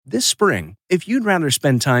This spring, if you'd rather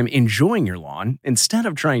spend time enjoying your lawn instead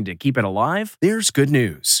of trying to keep it alive, there's good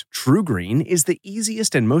news. TruGreen is the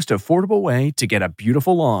easiest and most affordable way to get a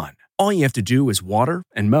beautiful lawn. All you have to do is water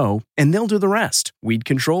and mow, and they'll do the rest. Weed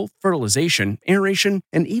control, fertilization, aeration,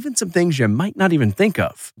 and even some things you might not even think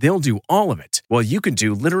of. They'll do all of it, while you can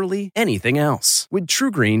do literally anything else. With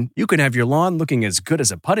TruGreen, you can have your lawn looking as good as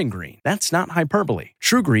a putting green. That's not hyperbole.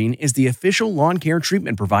 TruGreen is the official lawn care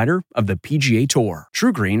treatment provider of the PGA Tour.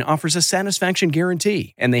 TruGreen offers a satisfaction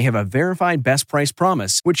guarantee, and they have a verified best price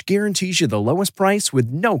promise, which guarantees you the lowest price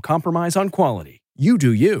with no compromise on quality. You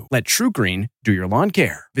do you. Let TruGreen do your lawn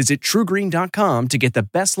care. Visit TruGreen.com to get the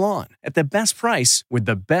best lawn at the best price with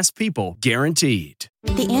the best people guaranteed.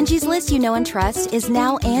 The Angie's List you know and trust is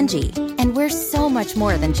now Angie, and we're so much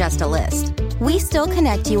more than just a list. We still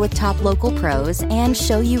connect you with top local pros and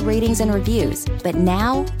show you ratings and reviews, but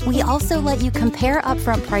now we also let you compare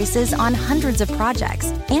upfront prices on hundreds of projects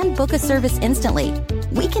and book a service instantly.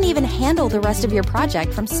 We can even handle the rest of your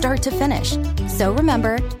project from start to finish. So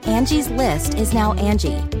remember, Angie's List is now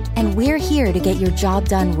Angie, and we're here to get your job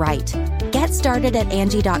done right. Get started at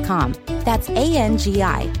Angie.com. That's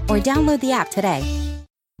ANGI, or download the app today.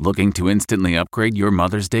 Looking to instantly upgrade your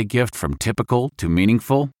Mother's Day gift from typical to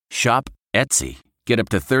meaningful? Shop Etsy. Get up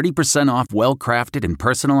to 30% off well-crafted and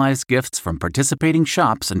personalized gifts from participating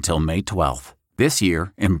shops until May 12th. This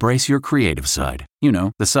year, embrace your creative side. You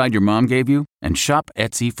know, the side your mom gave you. And shop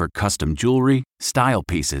Etsy for custom jewelry, style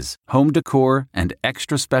pieces, home decor, and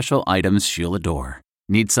extra special items she'll adore.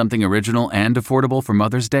 Need something original and affordable for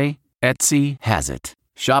Mother's Day? Etsy has it.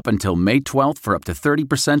 Shop until May 12th for up to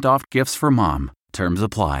 30% off gifts for mom. Terms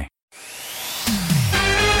apply.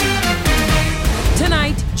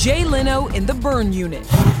 Tonight, Jay Leno in the burn unit.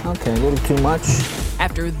 Okay, a little too much.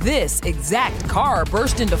 After this exact car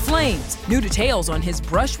burst into flames, new details on his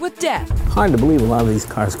brush with death. Hard to believe a lot of these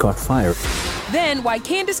cars caught fire. Then, why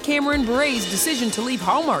Candace Cameron Bure's decision to leave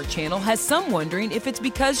Hallmark Channel has some wondering if it's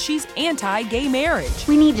because she's anti-gay marriage.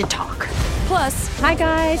 We need to talk. Plus, hi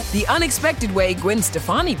guys. The unexpected way Gwen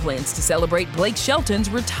Stefani plans to celebrate Blake Shelton's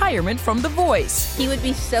retirement from The Voice. He would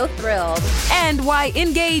be so thrilled. And why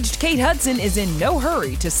engaged Kate Hudson is in no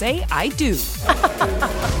hurry to say I do.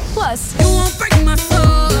 Plus, you won't break my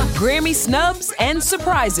soul. Grammy snubs and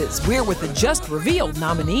surprises. We're with the just revealed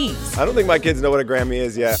nominees. I don't think my kids know what a Grammy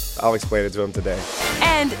is yet. I'll explain it to them today.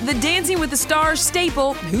 And the Dancing with the Stars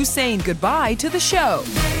staple, who's saying goodbye to the show.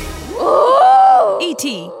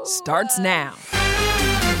 E.T. starts now.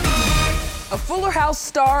 A Fuller House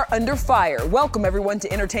star under fire. Welcome, everyone,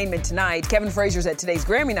 to Entertainment Tonight. Kevin Frazier's at today's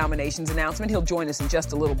Grammy nominations announcement. He'll join us in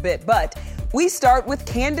just a little bit. But we start with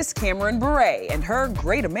Candace Cameron Bure and her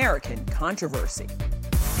Great American controversy.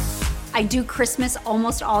 I do Christmas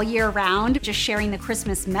almost all year round, just sharing the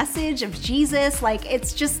Christmas message of Jesus.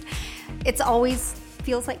 It's always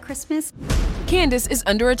feels like Christmas. Candace is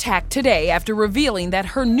under attack today after revealing that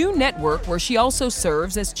her new network, where she also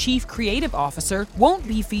serves as chief creative officer, won't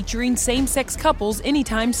be featuring same-sex couples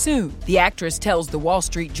anytime soon. The actress tells the Wall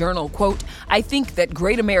Street Journal, quote, "I think that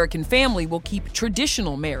Great American Family will keep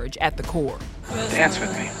traditional marriage at the core." Dance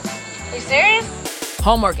with me. Are you serious?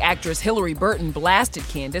 Hallmark actress Hillary Burton blasted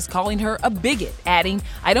Candace, calling her a bigot, adding,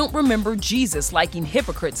 "I don't remember Jesus liking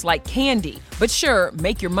hypocrites like candy. But sure,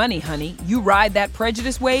 make your money, honey. You ride that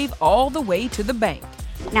prejudice wave all the way to the bank."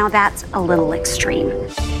 Now that's a little extreme.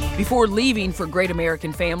 Before leaving for Great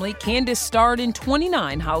American Family, Candace starred in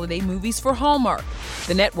 29 holiday movies for Hallmark.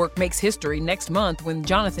 The network makes history next month when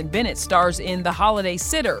Jonathan Bennett stars in The Holiday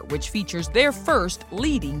Sitter, which features their first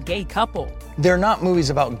leading gay couple. They're not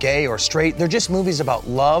movies about gay or straight. They're just movies about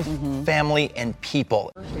love, family, and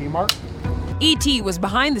people. E.T. was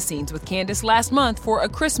behind the scenes with Candace last month for A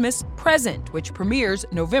Christmas Present, which premieres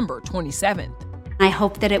November 27th. I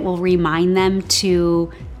hope that it will remind them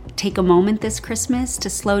to take a moment this Christmas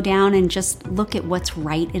to slow down and just look at what's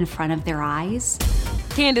right in front of their eyes.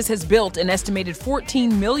 Candace has built an estimated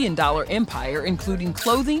 $14 million empire, including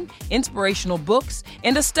clothing, inspirational books,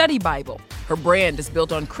 and a study Bible. Her brand is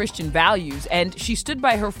built on Christian values, and she stood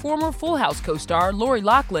by her former Full House co-star, Lori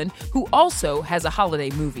Loughlin, who also has a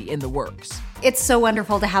holiday movie in the works. It's so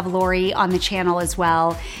wonderful to have Lori on the channel as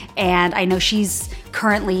well, and I know she's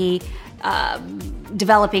currently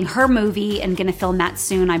developing her movie and going to film that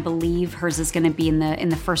soon. I believe hers is going to be in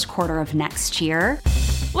the first quarter of next year.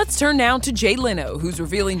 Let's turn now to Jay Leno, who's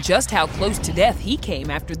revealing just how close to death he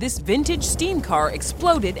came after this vintage steam car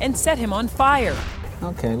exploded and set him on fire.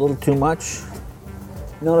 Okay, a little too much.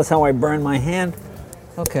 Notice how I burned my hand?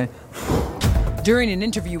 Okay. During an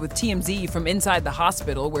interview with TMZ from inside the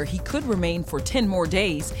hospital where he could remain for 10 more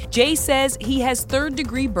days, Jay says he has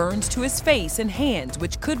third-degree burns to his face and hands,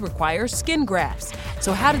 which could require skin grafts.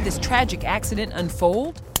 So how did this tragic accident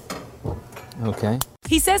unfold? Okay.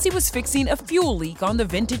 He says he was fixing a fuel leak on the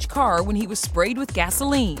vintage car when he was sprayed with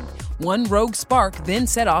gasoline. One rogue spark then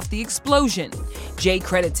set off the explosion. Jay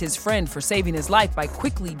credits his friend for saving his life by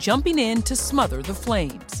quickly jumping in to smother the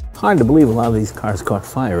flames. Hard to believe a lot of these cars caught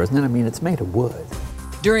fire, isn't it? I mean, it's made of wood.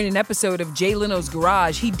 During an episode of Jay Leno's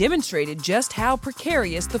Garage, he demonstrated just how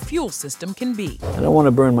precarious the fuel system can be. I don't want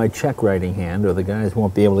to burn my check writing hand or the guys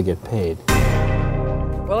won't be able to get paid.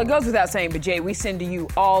 Well, it goes without saying, but Jay, we send to you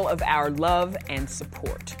all of our love and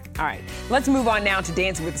support. All right, let's move on now to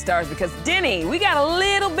Dancing with the Stars because, Denny, we got a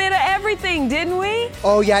little bit of everything, didn't we?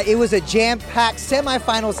 Oh, yeah, it was a jam-packed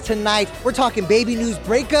semifinals tonight. We're talking baby news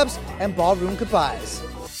breakups and ballroom goodbyes.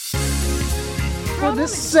 For the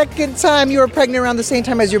second time, you were pregnant around the same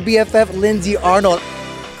time as your BFF, Lindsay Arnold.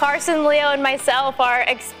 Carson, Leo, and myself are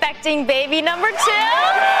expecting baby number 2.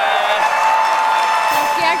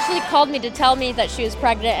 She actually called me to tell me that she was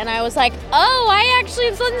pregnant, and I was like, oh, I actually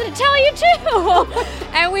have something to tell you too.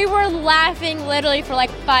 And we were laughing literally for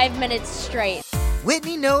like 5 minutes straight.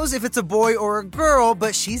 Whitney knows if it's a boy or a girl,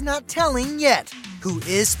 but she's not telling yet. Who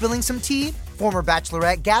is spilling some tea? Former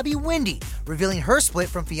Bachelorette Gabby Windey, revealing her split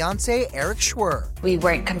from fiancé Eric Schwer. We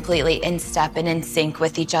weren't completely in step and in sync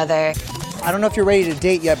with each other. I don't know if you're ready to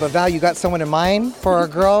date yet, but Val, you got someone in mind for a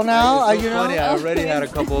girl now? It's so funny. I already had a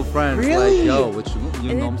couple of friends like, yo,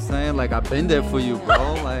 you know what I'm saying? Like, I've been there for you,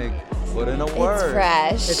 bro. Like, put in a word.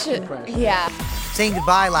 It's fresh. Yeah. Saying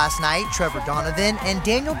goodbye last night, Trevor Donovan and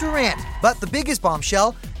Daniel Durant. But the biggest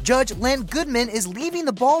bombshell, Judge Len Goodman is leaving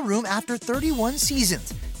the ballroom after 31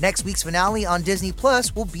 seasons. Next week's finale on Disney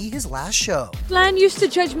Plus will be his last show. Len used to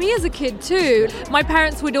judge me as a kid too. My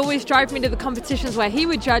parents would always drive me to the competitions where he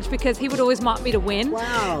would judge because he would always mark me to win.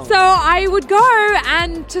 Wow. So I would go,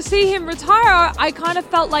 and to see him retire, I kind of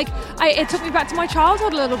felt like it took me back to my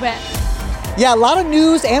childhood a little bit. Yeah, a lot of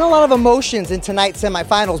news and a lot of emotions in tonight's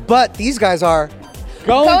semifinals, but these guys are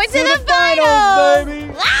going to the finals,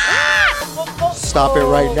 baby! Ah! Stop it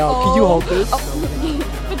right now. Can you hold this?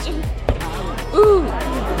 Ooh.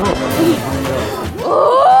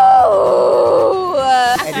 Ooh.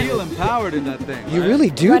 I feel empowered in that thing. You really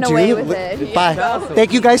do, Run dude. away with it. Bye.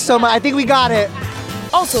 Thank you guys so much. I think we got it.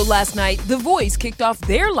 Also last night, The Voice kicked off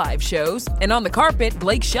their live shows, and on the carpet,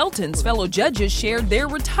 Blake Shelton's fellow judges shared their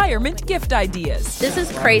retirement gift ideas. This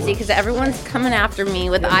is crazy because everyone's coming after me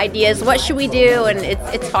with ideas. What should we do? And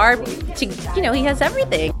it's hard to, he has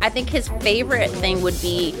everything. I think his favorite thing would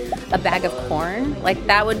be a bag of corn. Like,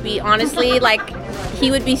 that would be, honestly,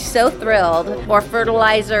 he would be so thrilled. Or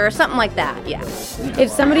fertilizer or something like that, yeah.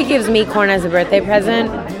 If somebody gives me corn as a birthday present,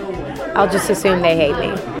 I'll just assume they hate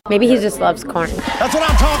me. Maybe he just loves corn. That's what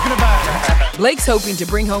I'm talking about. Blake's hoping to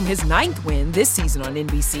bring home his 9th win this season on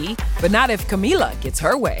NBC, but not if Camila gets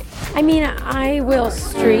her way. I mean, I will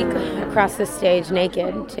streak across the stage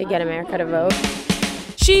naked to get America to vote.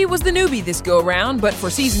 She was the newbie this go-around, but for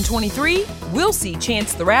season 23, we'll see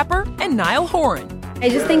Chance the Rapper and Niall Horan. I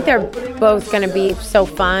just think they're both going to be so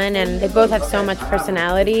fun, and they both have so much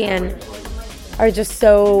personality and are just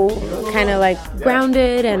so kind of like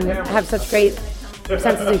grounded and have such great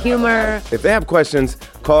senses of humor. If they have questions,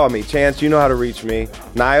 call me. Chance, you know how to reach me.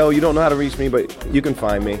 Niall, you don't know how to reach me, but you can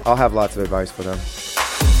find me. I'll have lots of advice for them.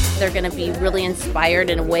 They're going to be really inspired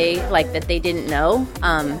in a way like that they didn't know.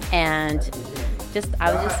 And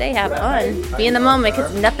I would just say have fun. Be in the moment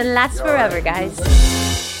because nothing lasts forever, guys.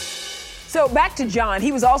 So back to John.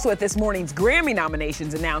 He was also at this morning's Grammy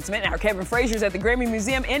nominations announcement. Now Kevin Frazier's at the Grammy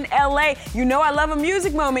Museum in LA. You know I love a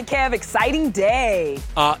music moment, Kev. Exciting day.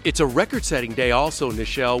 It's a record-setting day also,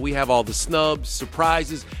 Nichelle. We have all the snubs,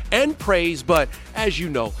 surprises, and praise, but as you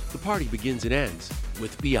know, the party begins and ends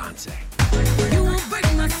with Beyonce.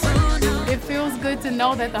 It feels good to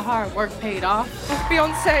know that the hard work paid off. With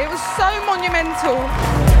Beyonce, it was so monumental.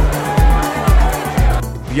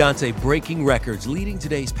 Beyonce breaking records, leading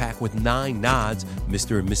today's pack with 9 nods.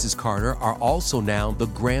 Mr. and Mrs. Carter are also now the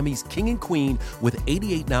Grammys' king and queen with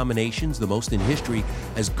 88 nominations, the most in history,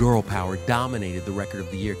 as Girl Power dominated the Record of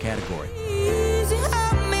the Year category.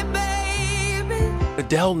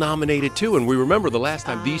 Adele nominated too, and we remember the last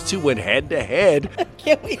time these two went head-to-head.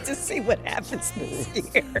 Can't wait to see what happens this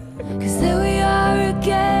year. 'Cause there we are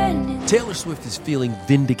again. Taylor Swift is feeling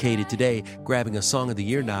vindicated today, grabbing a Song of the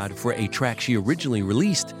Year nod for a track she originally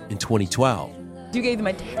released in 2012. You gave them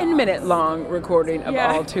a 10-minute long recording of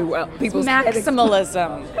All Too Well. People's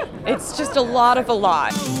maximalism. It's just a lot of a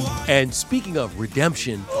lot. And speaking of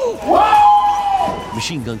redemption... Whoa!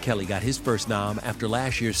 Machine Gun Kelly got his first nom after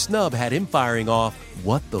last year's snub had him firing off,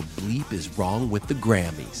 "What the bleep is wrong with the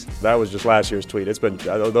Grammys?" That was just last year's tweet. It's been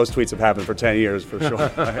those tweets have happened for 10 years for sure.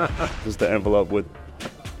 Just the envelope with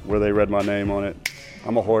where they read my name on it.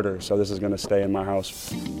 I'm a hoarder, so this is going to stay in my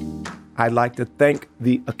house. I'd like to thank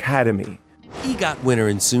the Academy. EGOT winner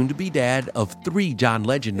and soon-to-be dad of 3 John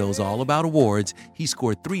Legend Knows All About awards, he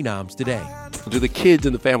scored 3 noms today. Do the kids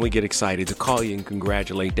and the family get excited to call you and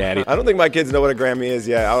congratulate Daddy? I don't think my kids know what a Grammy is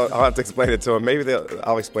yet. I'll have to explain it to them. Maybe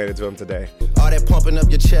I'll explain it to them today. All that pumping up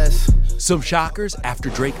your chest. Some shockers after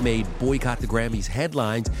Drake made Boycott the Grammys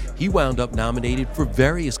headlines. He wound up nominated for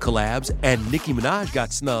various collabs, and Nicki Minaj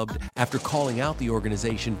got snubbed after calling out the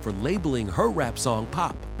organization for labeling her rap song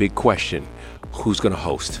pop. Big question, who's going to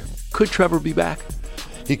host? Could Trevor be back?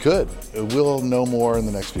 He could. We'll know more in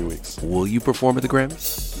the next few weeks. Will you perform at the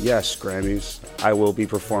Grammys? Yes, Grammys. I will be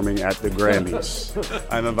performing at the Grammys.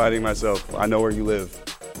 I'm inviting myself. I know where you live.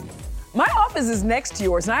 My office is next to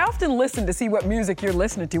yours, and I often listen to see what music you're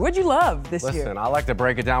listening to. What'd you love this year? Listen, I like to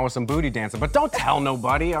break it down with some booty dancing, but don't tell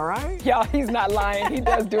nobody, all right? Y'all, he's not lying. He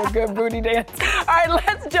does do a good booty dance. All right,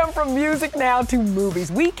 let's jump from music now to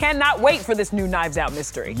movies. We cannot wait for this new Knives Out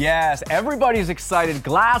mystery. Yes, everybody's excited.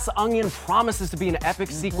 Glass Onion promises to be an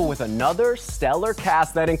epic sequel with another stellar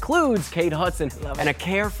cast that includes Kate Hudson and a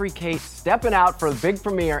carefree Kate stepping out for the big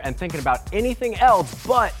premiere and thinking about anything else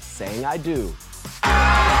but saying I do.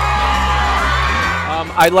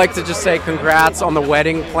 I'd like to just say congrats on the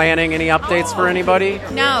wedding planning. Any updates for anybody?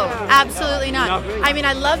 No, absolutely not. I mean,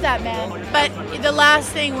 I love that man, but the last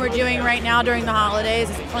thing we're doing right now during the holidays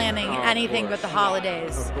is planning anything but the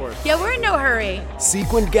holidays. Of course. Yeah, we're in no hurry.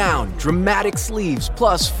 Sequined gown, dramatic sleeves,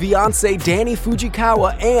 plus fiance Danny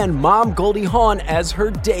Fujikawa and mom Goldie Hawn as her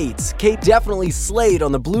dates. Kate definitely slayed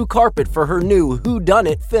on the blue carpet for her new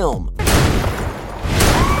Whodunit film.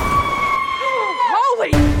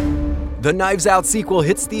 The Knives Out sequel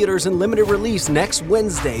hits theaters in limited release next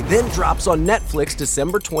Wednesday, then drops on Netflix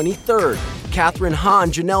December 23rd. Catherine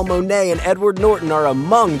Hahn, Janelle Monáe, and Edward Norton are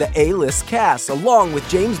among the A-list cast, along with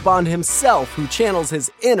James Bond himself, who channels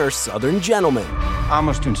his inner Southern gentleman. I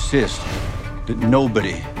must insist that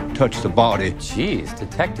nobody touch the body. Jeez,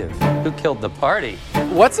 detective, who killed the party?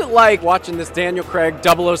 What's it like watching this Daniel Craig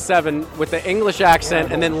 007 with the English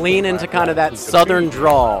accent and then lean into kind of that Southern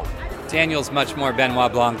drawl? Daniel's much more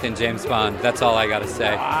Benoit Blanc than James Bond. That's all I gotta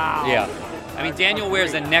say. Wow. Yeah. I mean, Daniel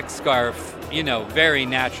wears a neck scarf, very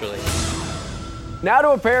naturally. Now to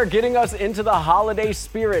a pair getting us into the holiday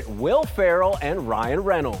spirit, Will Ferrell and Ryan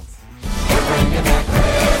Reynolds.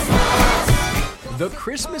 The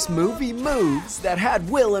Christmas movie moves that had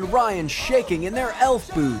Will and Ryan shaking in their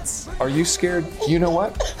elf boots. Are you scared? You know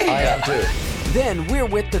what? I am too. Then we're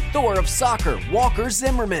with the Thor of soccer, Walker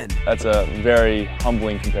Zimmerman. That's a very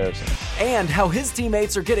humbling comparison. And how his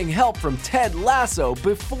teammates are getting help from Ted Lasso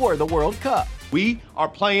before the World Cup. We are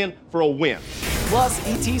playing for a win. Plus,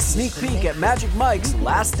 E.T.'s sneak peek at Magic Mike's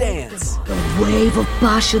Last Dance. A wave of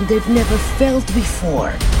passion they've never felt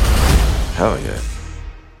before. Hell yeah.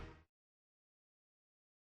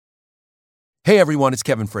 Hey everyone, it's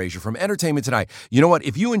Kevin Frazier from Entertainment Tonight. You know what?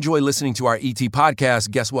 If you enjoy listening to our ET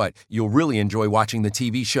podcast, guess what? You'll really enjoy watching the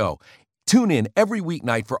TV show. Tune in every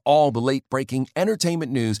weeknight for all the late-breaking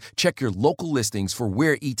entertainment news. Check your local listings for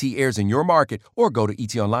where ET airs in your market or go to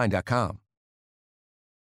etonline.com.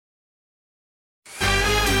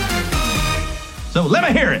 So let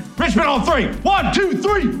me hear it. Richmond on 3. 1, 2,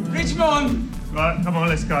 3. Richmond. Right, come on,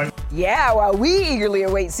 let's go. Yeah, while we eagerly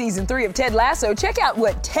await season 3 of Ted Lasso, check out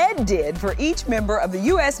what Ted did for each member of the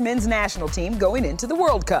U.S. men's national team going into the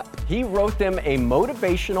World Cup. He wrote them a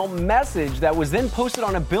motivational message that was then posted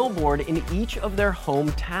on a billboard in each of their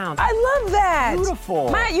hometowns. I love that. Beautiful.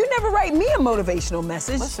 Matt, you never write me a motivational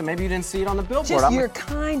message. Listen, maybe you didn't see it on the billboard. Just you're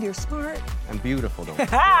kind, you're smart. And beautiful, though.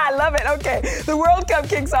 I love it. Okay, the World Cup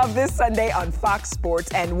kicks off this Sunday on Fox Sports,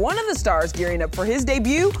 and one of the stars gearing up for his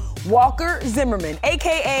debut, Walker Zimmerman,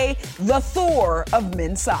 a.k.a. the Thor of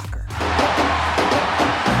men's soccer.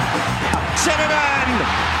 Zimmerman!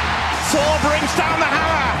 Thor brings down the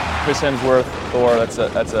hammer! Chris Hemsworth, Thor,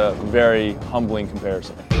 that's a very humbling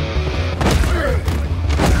comparison. I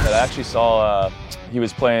actually saw he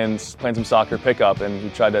was playing some soccer pickup, and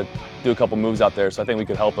he tried to do a couple moves out there, so I think we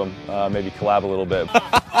could help him maybe collab a little bit.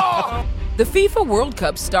 The FIFA World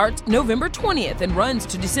Cup starts November 20th and runs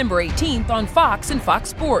to December 18th on Fox and Fox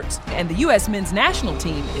Sports. And the U.S. men's national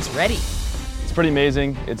team is ready. It's pretty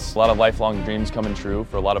amazing. It's a lot of lifelong dreams coming true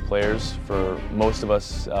for a lot of players. For most of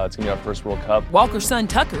us, it's going to be our first World Cup. Walker's son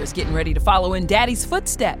Tucker is getting ready to follow in Daddy's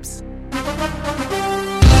footsteps.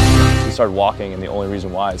 he started walking, and the only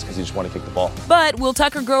reason why is because he just wanted to kick the ball. But will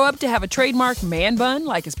Tucker grow up to have a trademark man bun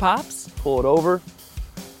like his pops? Pull it over,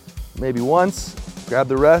 maybe once, grab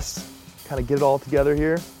the rest, kind of get it all together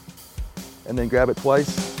here, and then grab it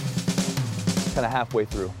twice, kind of halfway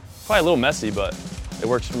through. Probably a little messy, but it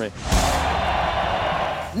works for me.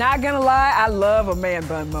 Not gonna lie, I love a man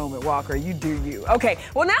bun moment, Walker. You do you. Okay,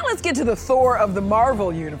 well now let's get to the Thor of the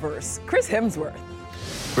Marvel Universe, Chris Hemsworth.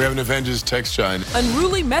 We have an Avengers text chain.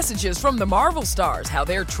 Unruly messages from the Marvel stars, how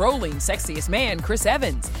they're trolling sexiest man Chris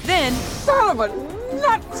Evans. Then, son of a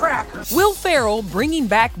nutcracker. Will Ferrell bringing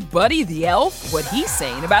back Buddy the Elf, what he's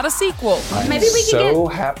saying about a sequel. Maybe we can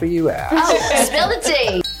get... happy you asked. Oh, spill the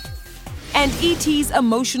tea. And E.T.'s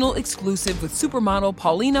emotional exclusive with supermodel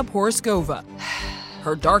Paulina Poroskova.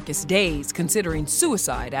 Her darkest days considering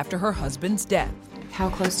suicide after her husband's death. How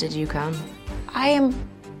close did you come? I am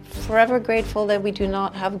forever grateful that we do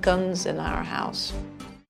not have guns in our house.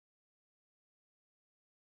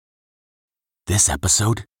 This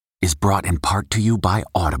episode is brought in part to you by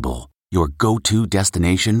Audible, your go-to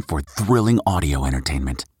destination for thrilling audio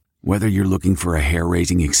entertainment. Whether you're looking for a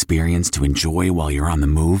hair-raising experience to enjoy while you're on the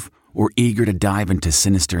move, or eager to dive into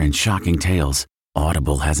sinister and shocking tales,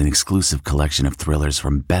 Audible has an exclusive collection of thrillers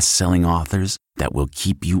from best-selling authors that will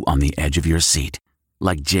keep you on the edge of your seat.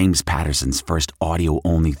 Like James Patterson's first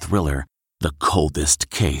audio-only thriller, The Coldest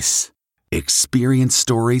Case. Experience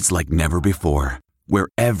stories like never before, where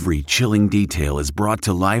every chilling detail is brought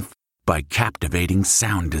to life by captivating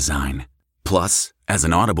sound design. Plus, as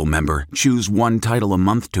an Audible member, choose one title a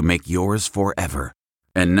month to make yours forever.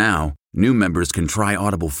 And now, new members can try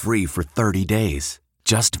Audible free for 30 days.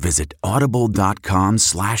 Just visit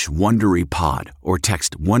audible.com/WonderyPod or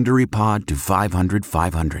text WonderyPod to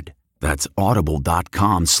 500-500. That's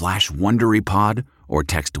audible.com/WonderyPod or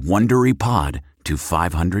text WonderyPod to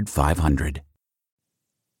 500-500.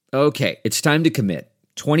 Okay, it's time to commit.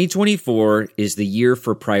 2024 is the year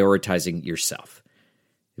for prioritizing yourself.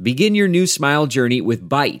 Begin your new smile journey with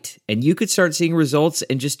Byte, and you could start seeing results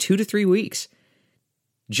in just 2 to 3 weeks.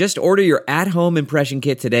 Just order your at-home impression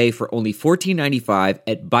kit today for only $14.95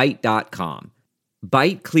 at Byte.com.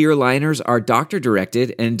 Byte clear liners are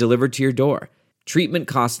doctor-directed and delivered to your door. Treatment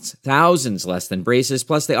costs thousands less than braces,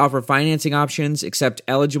 plus they offer financing options, accept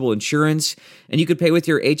eligible insurance, and you could pay with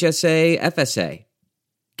your HSA, FSA.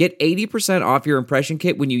 Get 80% off your impression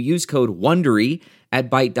kit when you use code WONDERY at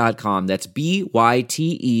Byte.com. That's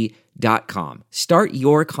BYTE.com. Start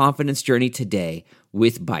your confidence journey today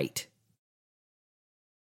with Byte.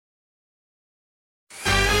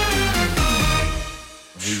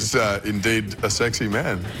 He's indeed a sexy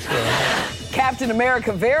man. Captain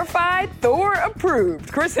America verified, Thor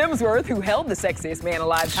approved. Chris Hemsworth, who held the Sexiest Man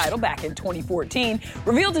Alive title back in 2014,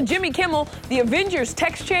 revealed to Jimmy Kimmel the Avengers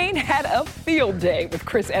text chain had a field day with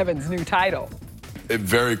Chris Evans' new title. It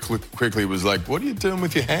very quickly was like, what are you doing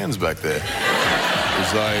with your hands back there? It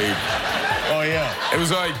was like... Oh, yeah. It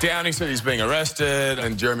was like Downey said he's being arrested,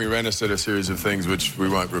 and Jeremy Renner said a series of things which we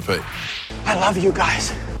won't repeat. I love you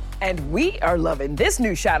guys. And we are loving this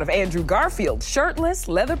new shot of Andrew Garfield, shirtless,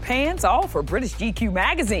 leather pants, all for British GQ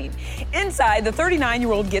magazine. Inside, the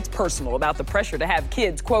 39-year-old gets personal about the pressure to have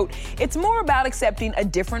kids. Quote, "It's more about accepting a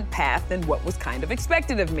different path than what was kind of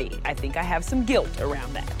expected of me. I think I have some guilt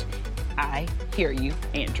around that." I hear you,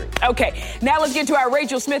 Andrew. Okay, now let's get to our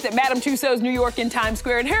Rachel Smith at Madame Tussauds New York in Times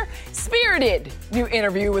Square and her spirited new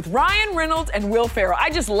interview with Ryan Reynolds and Will Ferrell.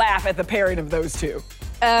 I just laugh at the pairing of those two.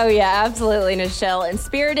 Oh, yeah, absolutely, Nichelle. And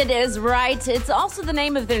Spirited is right. It's also the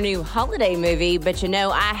name of their new holiday movie, but you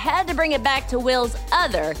know, I had to bring it back to Will's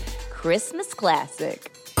other Christmas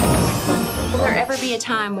classic. Will there ever be a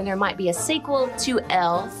time when there might be a sequel to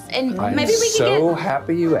Elf? And maybe we can so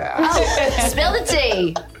happy you asked. Oh, spill the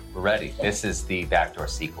tea. We're ready. This is the backdoor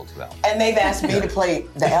sequel to Elf. And they've asked me to play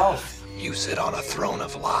the elf. You sit on a throne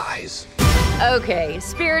of lies. Okay,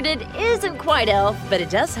 Spirited isn't quite Elf, but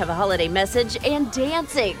it does have a holiday message and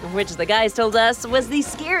dancing, which the guys told us was the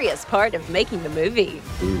scariest part of making the movie.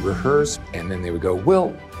 We would rehearse, and then they would go,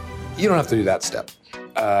 Will, you don't have to do that step.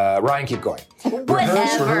 Ryan, keep going.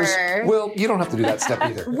 Rehearse. Will, you don't have to do that step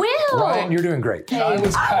either. Will! Ryan, you're doing great. Hey, I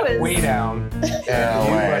was cut way down.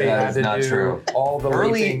 Everybody had to do true. all the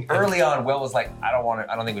early on, Will was like, I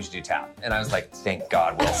don't think we should do tap. And I was like, thank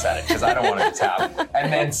God Will said it, because I don't want to do tap.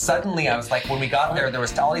 And then suddenly I was like, when we got there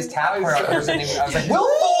was all these tap choreographers, and I was like, Will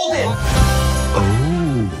folded!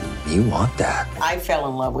 Oh, you want that. I fell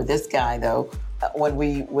in love with this guy, though, when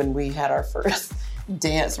we had our first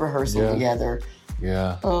dance rehearsal together.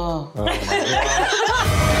 Yeah. Oh.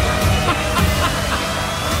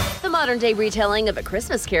 The modern-day retelling of A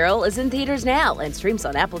Christmas Carol is in theaters now and streams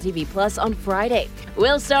on Apple TV Plus on Friday.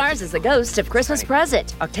 Will stars as the ghost of Christmas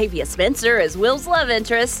Present. Octavia Spencer is Will's love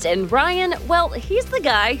interest, and Ryan, well, he's the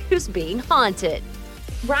guy who's being haunted.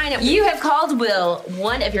 Ryan, you have called Will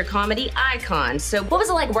one of your comedy icons. So what was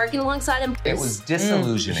it like working alongside him? It was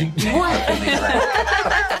disillusioning. What?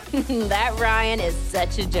 That Ryan is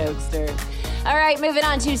such a jokester. All right, moving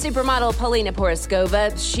on to supermodel Paulina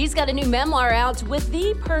Poroskova. She's got a new memoir out with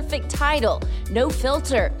the perfect title, No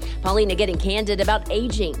Filter. Paulina getting candid about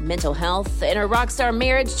aging, mental health, and her rock star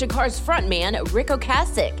marriage to Cars frontman Rick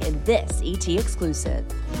Ocasek in this ET exclusive.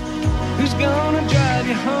 Who's gonna drive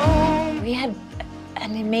you home? We had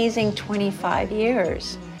an amazing 25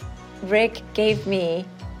 years. Rick gave me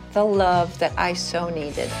the love that I so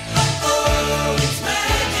needed.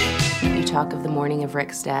 You talk of the morning of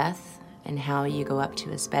Rick's death and how you go up to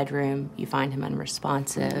his bedroom, you find him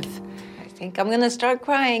unresponsive. I think I'm gonna start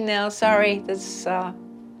crying now. Sorry,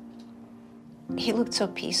 he looked so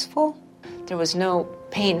peaceful. There was no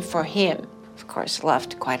pain for him. Of course,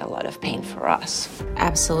 left quite a lot of pain for us.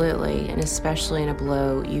 Absolutely, and especially in a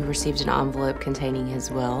blow, you received an envelope containing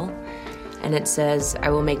his will, and it says,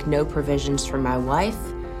 I will make no provisions for my wife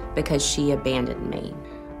because she abandoned me.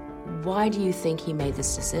 Why do you think he made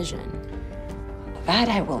this decision? That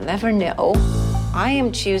I will never know. I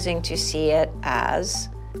am choosing to see it as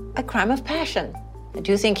a crime of passion. I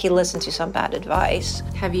do think he listened to some bad advice.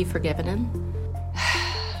 Have you forgiven him?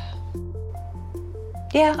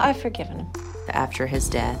 Yeah, I've forgiven him. After his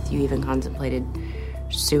death, you even contemplated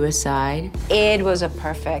suicide. It was a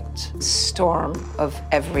perfect storm of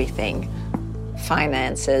everything.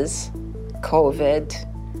 Finances,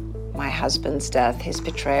 COVID, my husband's death, his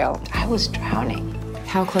betrayal. I was drowning.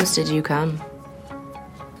 How close did you come?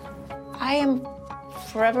 I am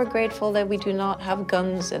forever grateful that we do not have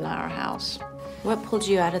guns in our house. What pulled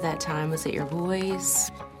you out of that time? Was it your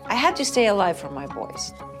boys? I had to stay alive for my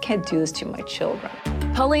boys. I can't do this to my children.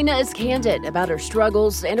 Paulina is candid about her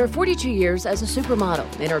struggles and her 42 years as a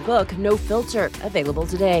supermodel in her book, No Filter, available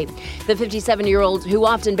today. The 57-year-old, who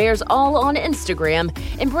often bears all on Instagram,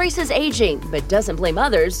 embraces aging but doesn't blame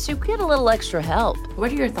others to get a little extra help.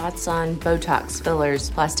 What are your thoughts on Botox,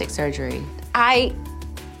 fillers, plastic surgery? I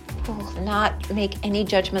will not make any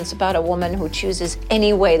judgments about a woman who chooses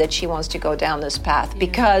any way that she wants to go down this path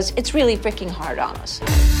because it's really freaking hard on us.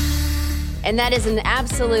 And that is an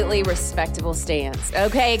absolutely respectable stance.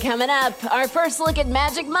 Okay, coming up, our first look at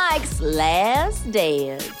Magic Mike's Last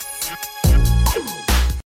Dance.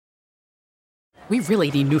 We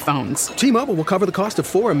really need new phones. T-Mobile will cover the cost of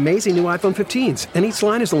 4 amazing new iPhone 15s, and each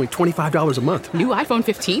line is only $25 a month. New iPhone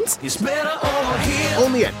 15s? It's better over here.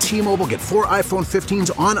 Only at T-Mobile, get 4 iPhone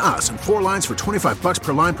 15s on us and 4 lines for $25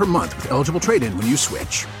 per line per month with eligible trade-in when you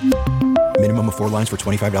switch. Minimum of 4 lines for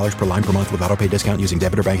 $25 per line per month with autopay discount using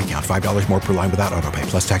debit or bank account. $5 more per line without autopay,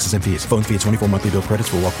 plus taxes and fees. Phone fee at 24 monthly bill credits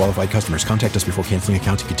for well-qualified customers. Contact us before canceling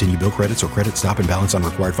account to continue bill credits or credit stop and balance on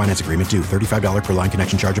required finance agreement due. $35 per line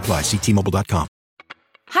connection charge applies. See T-Mobile.com.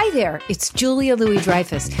 Hi there, it's Julia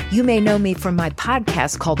Louis-Dreyfus. You may know me from my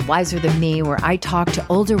podcast called Wiser Than Me, where I talk to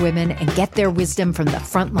older women and get their wisdom from the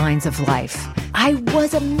front lines of life. I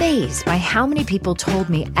was amazed by how many people told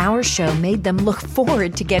me our show made them look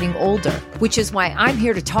forward to getting older, which is why I'm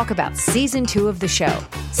here to talk about season 2 of the show.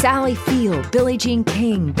 Sally Field, Billie Jean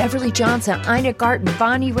King, Beverly Johnson, Ina Garten,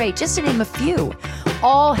 Bonnie Raitt, just to name a few.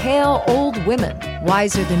 All hail old women.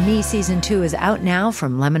 Wiser Than Me season 2 is out now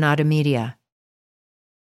from Lemonada Media.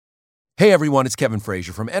 Hey everyone, it's Kevin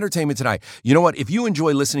Frazier from Entertainment Tonight. You know what? If you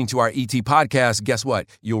enjoy listening to our ET podcast, guess what?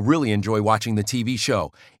 You'll really enjoy watching the TV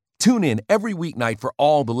show. Tune in every weeknight for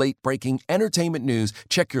all the late-breaking entertainment news.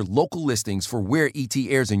 Check your local listings for where ET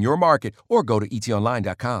airs in your market or go to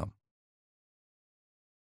etonline.com.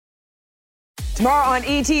 Tomorrow on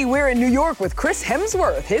ET, we're in New York with Chris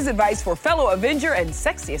Hemsworth. His advice for fellow Avenger and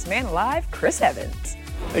sexiest man alive, Chris Evans.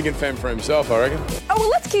 He can fend for himself, I reckon. Oh, well,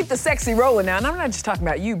 let's keep the sexy rolling now. And I'm not just talking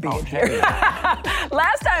about you being here.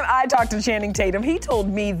 Last time I talked to Channing Tatum, he told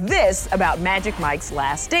me this about Magic Mike's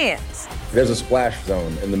Last Dance. There's a splash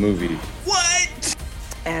zone in the movie. What?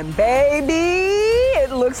 And baby,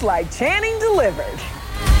 it looks like Channing delivered.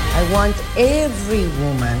 I want every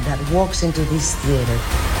woman that walks into this theater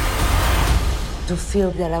to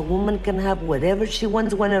feel that a woman can have whatever she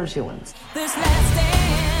wants, whenever she wants. This last dance.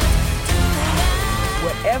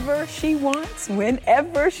 Whatever she wants,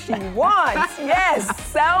 whenever she wants. Yes,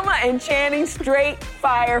 Selma and Channing Straight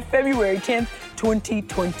Fire, February 10th,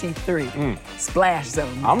 2023. Splash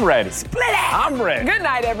Zone. I'm ready. Split it. I'm ready. Good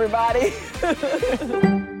night, everybody.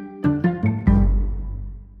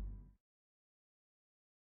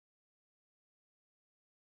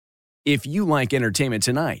 If you like Entertainment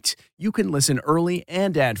Tonight, you can listen early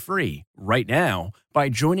and ad-free right now by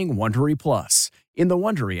joining Wondery Plus in the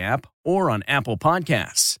Wondery app or on Apple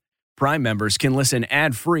Podcasts. Prime members can listen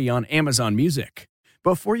ad-free on Amazon Music.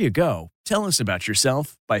 Before you go, tell us about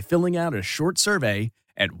yourself by filling out a short survey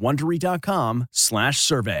at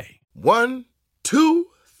Wondery.com/survey. 1, 2,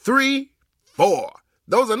 3, 4.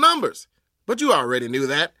 Those are numbers. But you already knew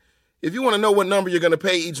that. If you want to know what number you're going to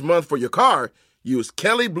pay each month for your car, use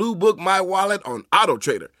Kelley Blue Book My Wallet on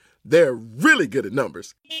AutoTrader. They're really good at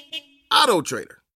numbers. AutoTrader.